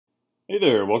Hey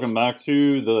there, welcome back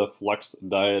to the Flex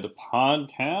Diet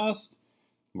Podcast,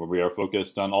 where we are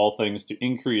focused on all things to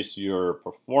increase your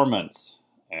performance,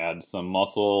 add some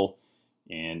muscle,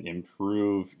 and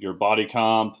improve your body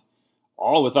comp,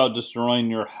 all without destroying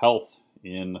your health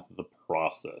in the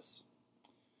process.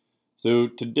 So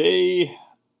today,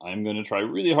 I'm going to try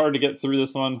really hard to get through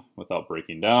this one without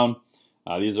breaking down.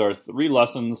 These are 3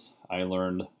 lessons I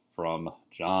learned from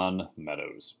John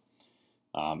Meadows.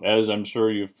 As I'm sure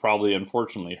you've probably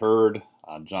unfortunately heard,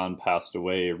 John passed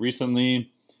away recently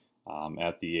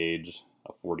at the age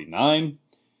of 49,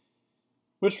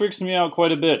 which freaks me out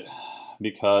quite a bit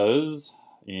because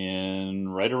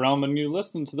right around when you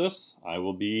listen to this, I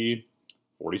will be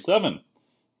 47.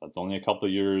 That's only a couple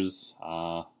of years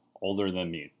older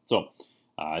than me. So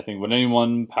I think when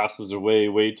anyone passes away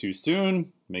way too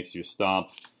soon, makes you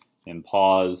stop and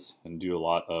pause and do a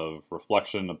lot of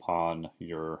reflection upon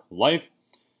your life.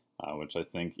 Which I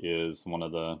think is one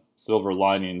of the silver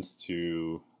linings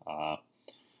to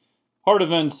hard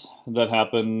events that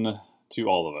happen to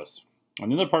all of us.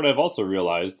 And the other part I've also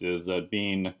realized is that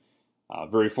being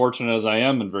very fortunate as I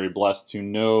am and very blessed to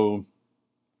know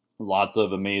lots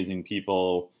of amazing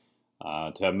people,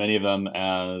 to have many of them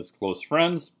as close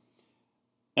friends,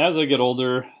 as I get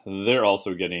older, they're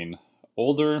also getting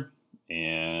older,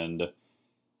 and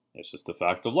it's just a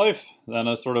fact of life. Then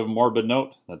a sort of morbid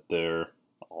note that they're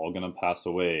all going to pass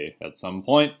away at some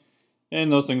point,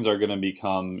 and those things are going to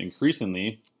become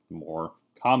increasingly more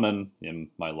common in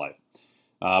my life.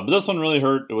 But this one really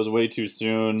hurt. It was way too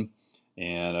soon,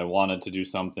 and I wanted to do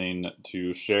something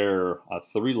to share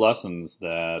 3 lessons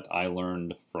that I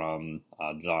learned from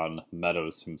John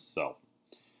Meadows himself.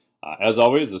 As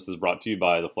always, this is brought to you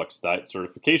by the Flex Diet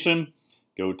Certification.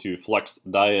 Go to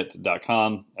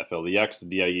flexdiet.com,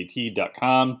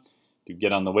 flexdiet.com, to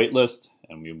get on the wait list,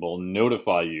 and we will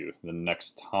notify you the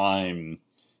next time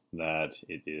that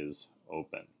it is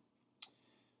open.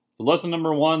 So lesson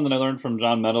number 1 that I learned from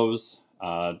John Meadows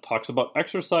talks about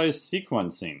exercise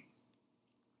sequencing.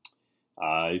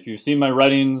 If you've seen my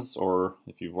writings, or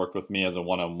if you've worked with me as a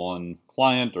one-on-one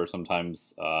client, or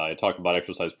sometimes I talk about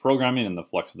exercise programming in the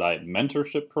Flex Diet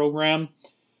Mentorship Program,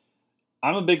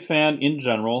 I'm a big fan in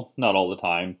general, not all the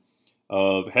time,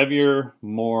 of heavier,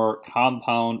 more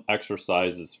compound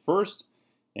exercises first,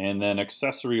 and then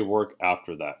accessory work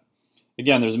after that.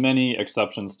 Again, there's many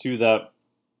exceptions to that.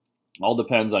 All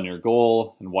depends on your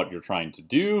goal and what you're trying to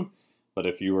do. But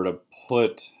if you were to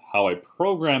put how I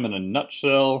program in a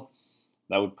nutshell,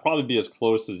 that would probably be as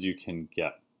close as you can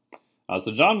get.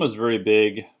 So John was very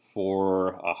big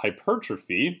for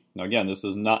hypertrophy. Now again, this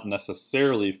is not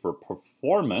necessarily for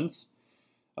performance,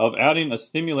 of adding a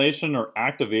stimulation or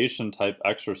activation type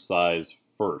exercise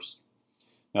first.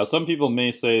 Now, some people may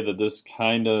say that this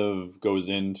kind of goes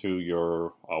into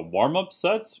your warm-up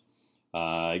sets.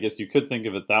 I guess you could think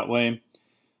of it that way.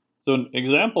 So an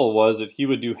example was that he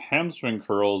would do hamstring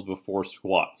curls before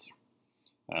squats.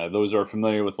 Those who are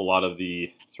familiar with a lot of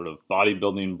the sort of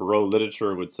bodybuilding bro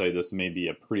literature would say this may be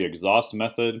a pre-exhaust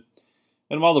method.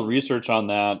 And while the research on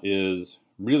that is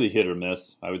really hit or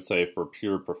miss, I would say for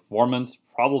pure performance,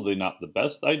 probably not the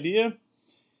best idea.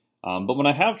 But when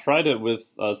I have tried it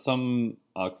with some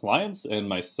clients and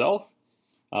myself,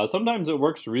 sometimes it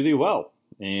works really well.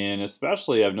 And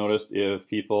especially I've noticed if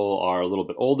people are a little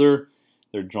bit older,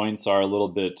 their joints are a little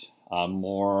bit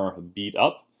more beat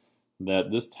up,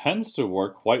 that this tends to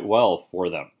work quite well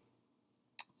for them.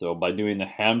 So by doing the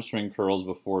hamstring curls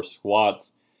before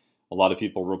squats, a lot of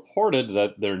people reported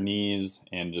that their knees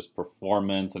and just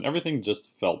performance and everything just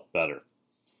felt better.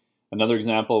 Another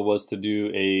example was to do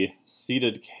a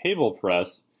seated cable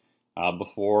press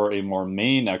before a more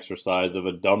main exercise of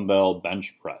a dumbbell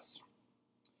bench press.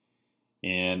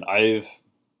 And I've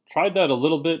tried that a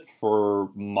little bit for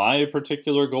my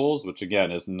particular goals, which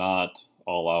again is not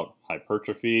all-out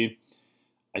hypertrophy.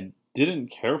 I didn't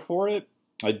care for it.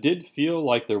 I did feel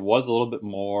like there was a little bit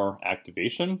more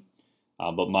activation.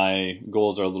 But my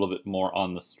goals are a little bit more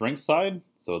on the strength side,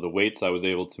 so the weights I was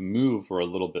able to move were a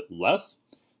little bit less.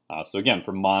 So again,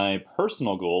 for my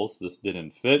personal goals, this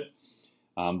didn't fit.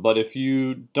 But if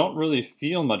you don't really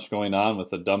feel much going on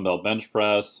with a dumbbell bench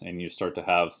press and you start to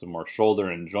have some more shoulder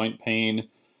and joint pain,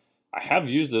 I have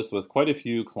used this with quite a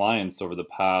few clients over the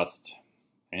past,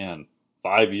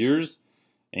 5 years,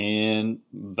 and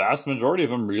vast majority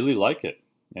of them really like it.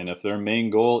 And if their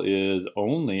main goal is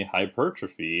only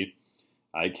hypertrophy,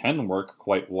 I can work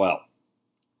quite well.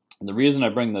 And the reason I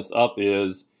bring this up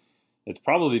is it's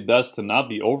probably best to not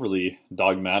be overly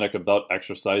dogmatic about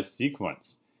exercise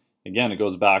sequence. Again, it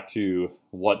goes back to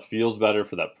what feels better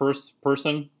for that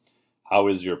person, how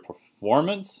is your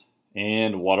performance,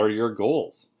 and what are your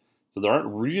goals. So there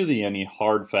aren't really any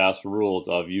hard, fast rules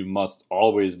of you must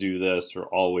always do this or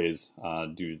always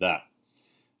do that.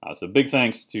 So big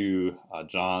thanks to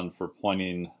John for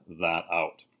pointing that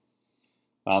out.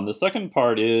 The second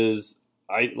part is,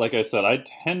 like I said, I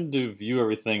tend to view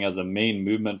everything as a main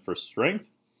movement for strength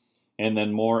and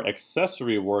then more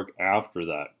accessory work after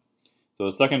that. So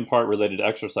the second part related to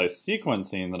exercise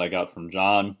sequencing that I got from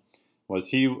John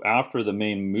was after the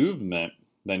main movement,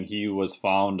 then he was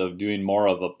found of doing more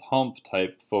of a pump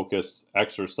type focused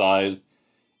exercise,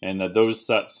 and that those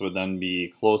sets would then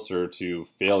be closer to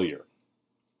failure.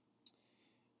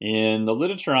 And the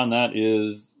literature on that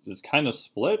is kind of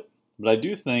split, but I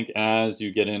do think as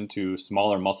you get into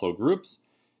smaller muscle groups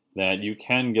that you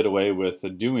can get away with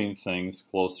doing things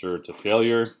closer to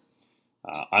failure.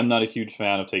 I'm not a huge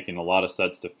fan of taking a lot of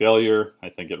sets to failure. I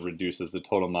think it reduces the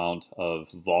total amount of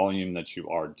volume that you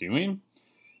are doing.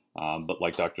 But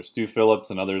like Dr. Stu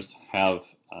Phillips and others have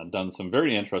done some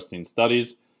very interesting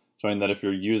studies showing that if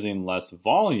you're using less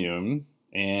volume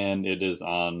and it is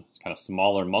on kind of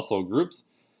smaller muscle groups,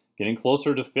 getting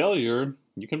closer to failure,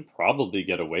 you can probably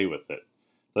get away with it.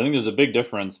 So I think there's a big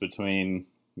difference between,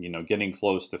 getting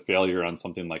close to failure on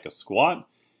something like a squat,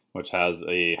 which has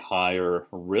a higher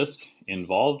risk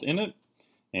involved in it,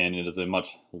 and it is a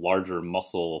much larger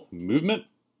muscle movement,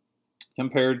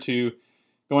 compared to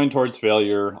going towards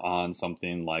failure on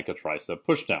something like a tricep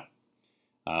pushdown.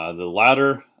 The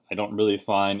latter, I don't really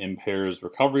find impairs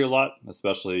recovery a lot,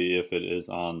 especially if it is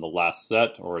on the last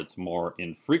set or it's more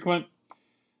infrequent.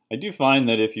 I do find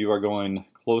that if you are going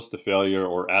close to failure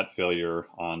or at failure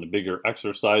on the bigger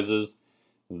exercises,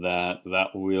 that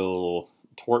will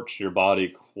torch your body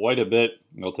quite a bit.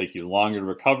 It'll take you longer to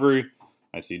recovery.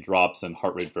 I see drops in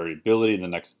heart rate variability the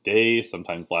next day,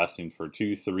 sometimes lasting for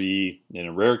 2, 3, and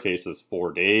in rare cases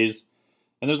 4 days.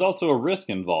 And there's also a risk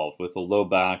involved with the low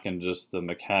back and just the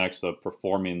mechanics of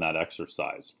performing that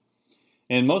exercise.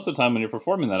 And most of the time when you're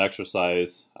performing that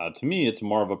exercise, to me, it's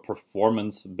more of a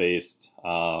performance-based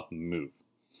move.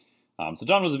 So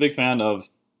John was a big fan of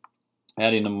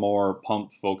adding a more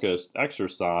pump-focused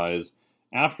exercise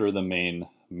after the main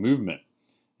movement.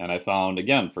 And I found,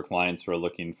 again, for clients who are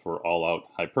looking for all-out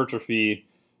hypertrophy,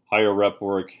 higher rep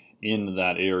work in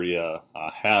that area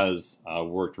has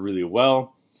worked really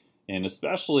well. And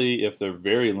especially if they're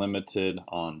very limited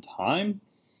on time,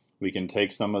 we can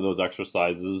take some of those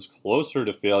exercises closer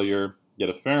to failure, get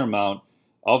a fair amount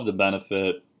of the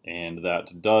benefit, and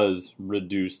that does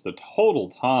reduce the total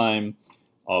time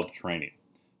of training.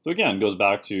 So again, it goes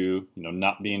back to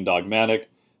not being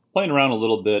dogmatic, playing around a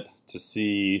little bit to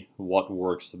see what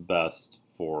works best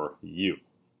for you.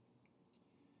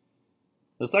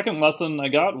 The second lesson I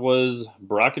got was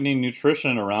bracketing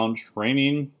nutrition around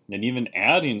training and even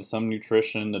adding some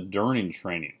nutrition during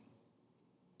training.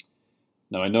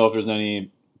 Now, I know if there's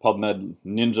any PubMed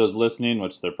ninjas listening,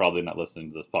 which they're probably not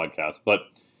listening to this podcast, but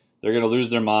they're going to lose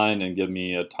their mind and give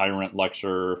me a tyrant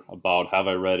lecture about have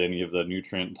I read any of the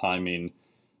nutrient timing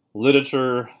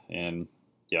literature, and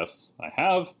yes, I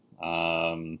have.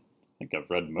 I think I've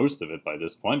read most of it by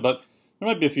this point, but there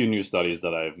might be a few new studies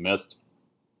that I've missed.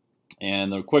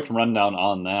 And the quick rundown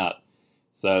on that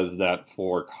says that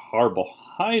for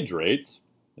carbohydrates,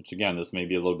 which again, this may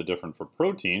be a little bit different for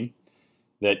protein,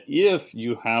 that if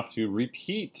you have to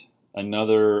repeat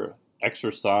another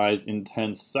exercise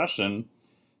intense session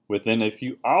within a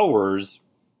few hours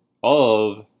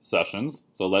of sessions,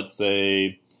 so let's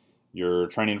say you're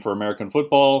training for American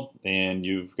football and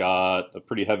you've got a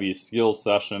pretty heavy skills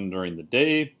session during the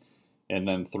day, and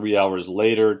then 3 hours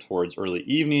later towards early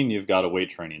evening, you've got a weight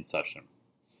training session.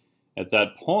 At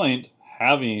that point,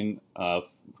 having a,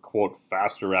 quote,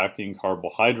 faster acting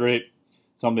carbohydrate,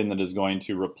 something that is going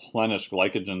to replenish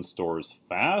glycogen stores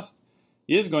fast,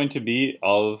 is going to be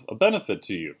of a benefit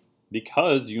to you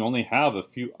because you only have a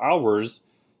few hours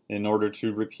in order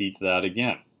to repeat that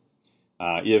again.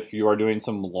 If you are doing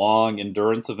some long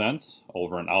endurance events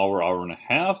over an hour, hour and a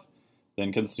half,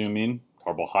 then consuming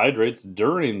carbohydrates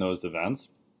during those events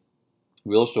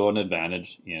will show an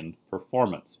advantage in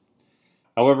performance.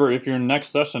 However, if your next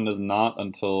session is not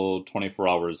until 24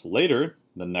 hours later,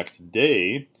 the next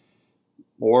day,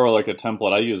 or like a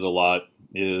template I use a lot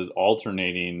is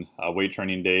alternating weight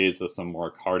training days with some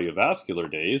more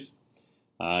cardiovascular days.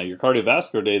 Your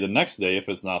cardiovascular day the next day, if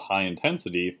it's not high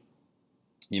intensity,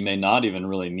 you may not even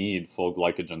really need full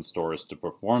glycogen stores to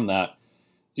perform that.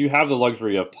 So you have the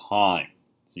luxury of time.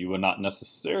 So you would not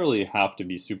necessarily have to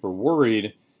be super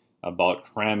worried about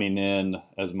cramming in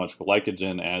as much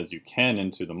glycogen as you can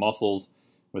into the muscles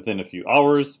within a few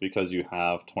hours because you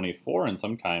have 24, in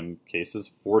some cases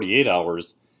 48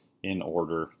 hours in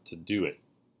order to do it.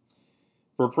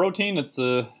 For protein, it's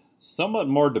somewhat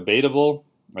more debatable.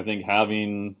 I think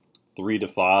having 3 to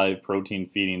 5 protein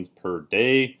feedings per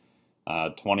day,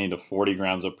 20 to 40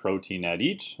 grams of protein at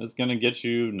each, is going to get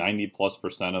you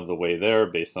 90+% of the way there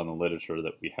based on the literature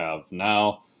that we have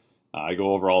now. I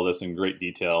go over all this in great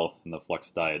detail in the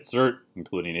Flex Diet Cert,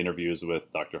 including interviews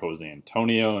with Dr. Jose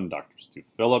Antonio and Dr. Stu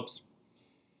Phillips.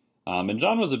 And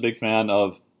John was a big fan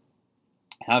of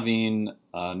having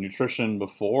nutrition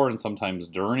before and sometimes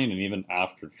during and even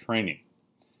after training.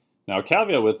 Now, a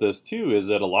caveat with this too is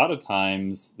that a lot of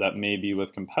times that may be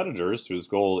with competitors whose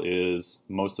goal is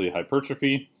mostly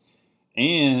hypertrophy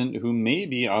and who may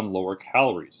be on lower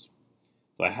calories.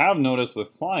 So I have noticed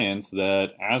with clients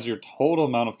that as your total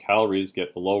amount of calories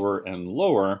get lower and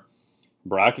lower,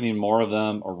 bracketing more of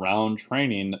them around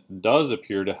training does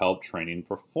appear to help training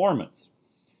performance.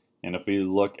 And if we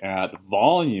look at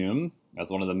volume as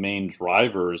one of the main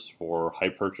drivers for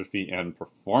hypertrophy and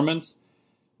performance,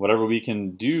 whatever we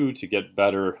can do to get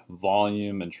better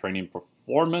volume and training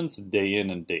performance day in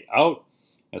and day out,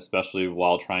 especially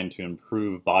while trying to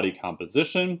improve body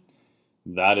composition,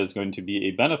 that is going to be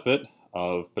a benefit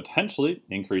of potentially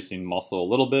increasing muscle a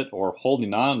little bit or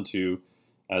holding on to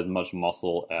as much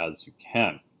muscle as you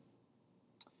can.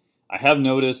 I have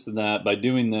noticed that by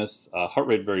doing this, heart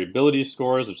rate variability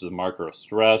scores, which is a marker of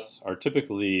stress, are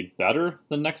typically better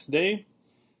the next day.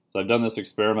 So I've done this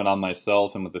experiment on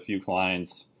myself and with a few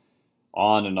clients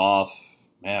on and off,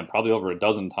 probably over a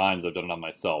dozen times I've done it on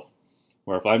myself,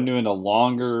 where if I'm doing a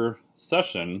longer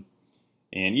session,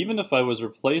 and even if I was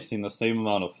replacing the same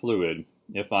amount of fluid,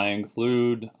 if I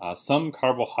include some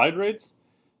carbohydrates,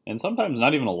 and sometimes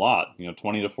not even a lot,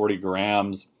 20 to 40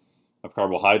 grams of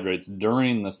carbohydrates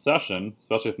during the session,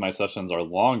 especially if my sessions are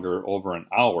longer, over an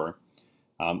hour,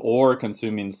 or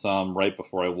consuming some right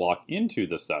before I walk into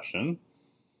the session,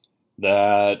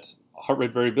 that heart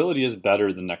rate variability is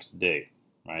better the next day,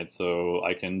 right? So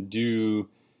I can do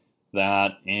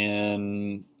that,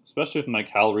 and especially if my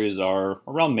calories are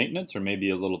around maintenance or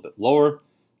maybe a little bit lower,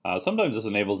 sometimes this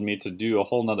enables me to do a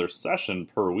whole nother session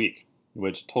per week,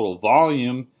 which total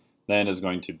volume then is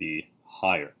going to be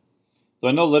higher. So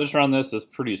I know literature on this is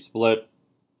pretty split.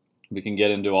 We can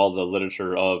get into all the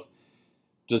literature of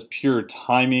just pure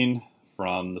timing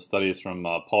from the studies from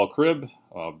Paul Cribb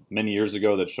many years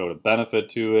ago that showed a benefit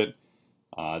to it,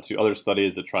 to other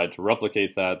studies that tried to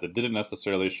replicate that didn't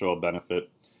necessarily show a benefit.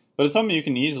 But it's something you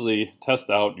can easily test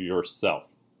out yourself,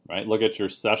 right? Look at your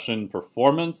session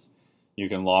performance. You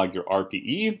can log your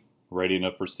RPE, rating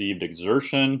of perceived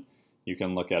exertion. You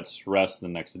can look at stress the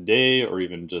next day or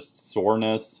even just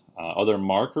soreness, other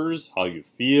markers, how you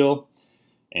feel,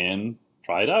 and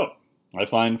try it out. I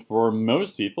find for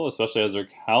most people, especially as their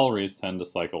calories tend to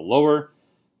cycle lower,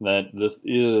 that this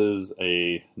is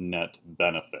a net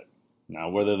benefit. Now,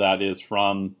 whether that is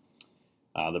from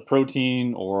the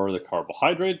protein or the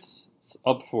carbohydrates, it's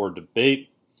up for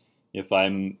debate. If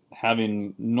I'm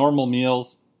having normal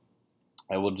meals,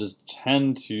 I will just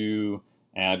tend to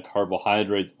add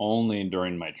carbohydrates only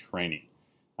during my training.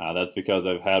 That's because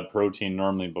I've had protein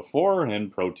normally before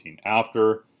and protein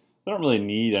after. I don't really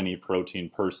need any protein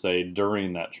per se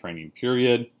during that training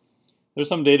period. There's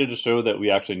some data to show that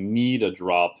we actually need a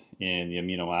drop in the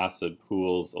amino acid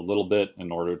pools a little bit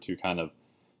in order to kind of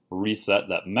reset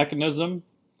that mechanism.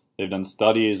 They've done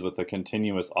studies with a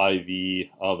continuous IV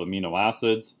of amino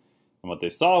acids, and what they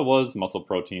saw was muscle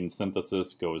protein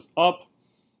synthesis goes up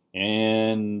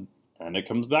and then it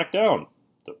comes back down.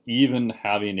 So even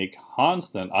having a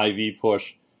constant IV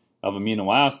push of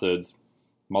amino acids,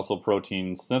 muscle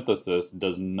protein synthesis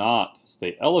does not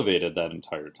stay elevated that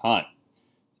entire time.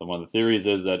 So one of the theories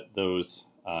is that those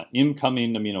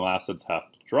incoming amino acids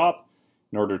have to drop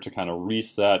in order to kind of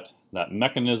reset that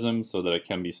mechanism so that it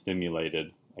can be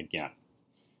stimulated again.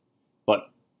 But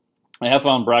I have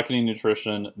found bracketing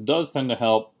nutrition does tend to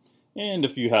help, and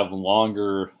if you have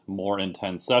longer, more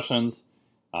intense sessions,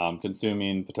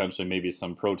 consuming potentially maybe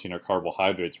some protein or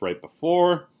carbohydrates right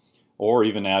before, or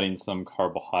even adding some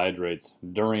carbohydrates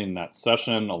during that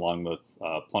session along with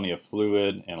plenty of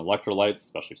fluid and electrolytes,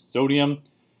 especially sodium.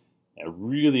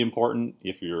 Really important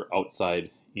if you're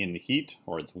outside in the heat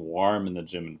or it's warm in the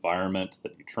gym environment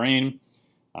that you train.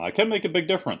 It can make a big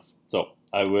difference. So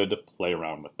I would play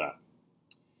around with that.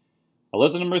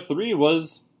 Lesson number 3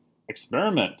 was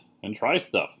experiment and try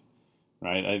stuff,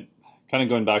 right? Kind of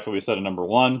going back to what we said in number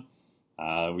 1,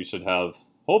 we should have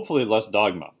hopefully less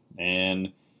dogma.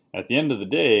 And at the end of the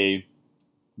day,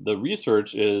 the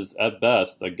research is at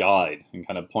best a guide and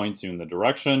kind of points you in the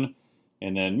direction.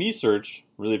 And then me-search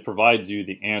really provides you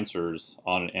the answers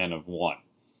on an N of 1.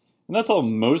 And that's all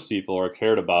most people are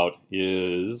cared about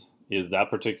is that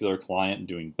particular client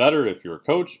doing better if you're a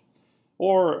coach,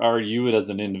 or are you as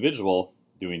an individual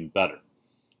doing better?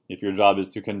 If your job is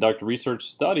to conduct research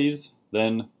studies,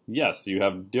 then yes, you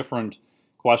have different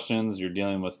questions. You're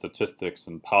dealing with statistics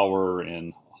and power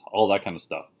and all that kind of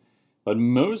stuff. But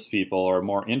most people are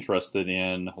more interested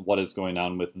in what is going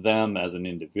on with them as an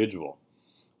individual.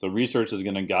 So research is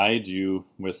going to guide you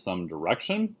with some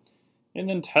direction, and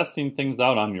then testing things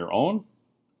out on your own,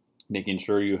 making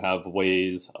sure you have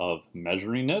ways of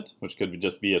measuring it, which could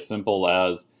just be as simple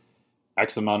as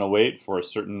X amount of weight for a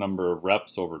certain number of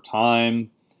reps over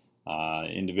time,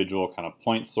 individual kind of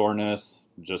point soreness,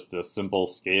 just a simple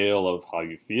scale of how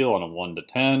you feel on a 1 to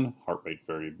 10, heart rate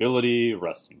variability,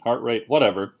 resting heart rate,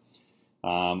 whatever.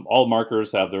 All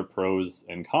markers have their pros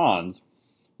and cons,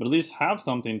 but at least have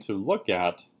something to look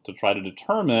at to try to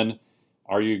determine,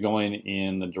 are you going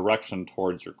in the direction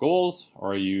towards your goals,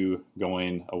 or are you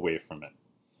going away from it?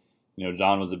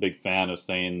 John was a big fan of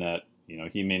saying that,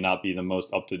 he may not be the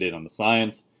most up-to-date on the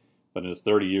science, but in his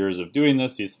 30 years of doing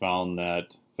this, he's found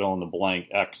that fill in the blank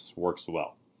X works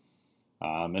well.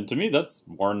 And to me, that's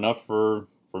more enough for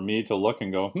me to look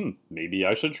and go, maybe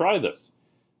I should try this,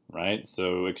 right?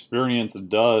 So experience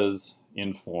does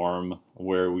inform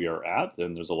where we are at,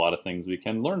 and there's a lot of things we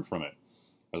can learn from it.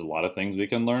 There's a lot of things we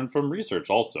can learn from research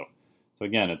also. So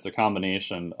again, it's a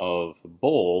combination of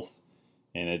both,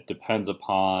 and it depends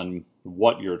upon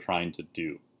what you're trying to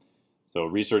do. So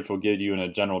research will give you in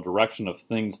a general direction of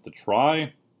things to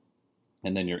try,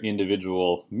 and then your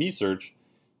individual research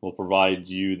will provide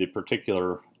you the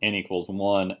particular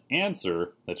N=1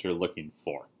 answer that you're looking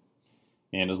for.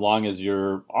 And as long as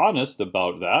you're honest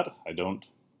about that, I don't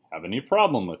have any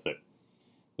problem with it.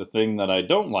 The thing that I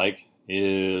don't like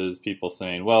is people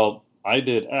saying, well, I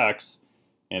did X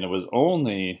and it was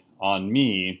only on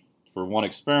me for one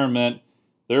experiment,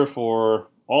 therefore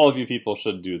all of you people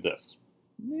should do this.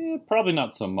 Probably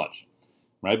not so much,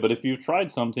 right? But if you've tried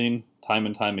something time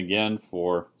and time again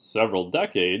for several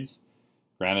decades,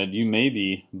 granted, you may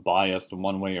be biased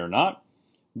one way or not,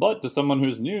 but to someone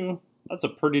who's new, that's a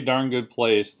pretty darn good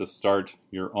place to start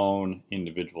your own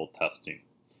individual testing.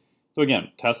 So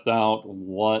again, test out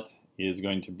what is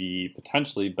going to be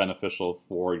potentially beneficial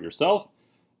for yourself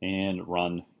and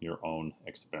run your own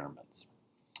experiments.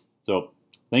 So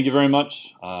thank you very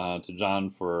much to John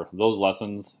for those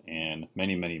lessons and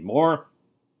many, many more.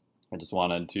 I just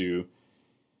wanted to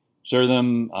share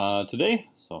them today,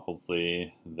 so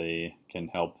hopefully they can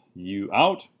help you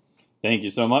out. Thank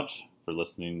you so much for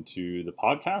listening to the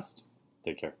podcast.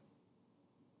 Take care.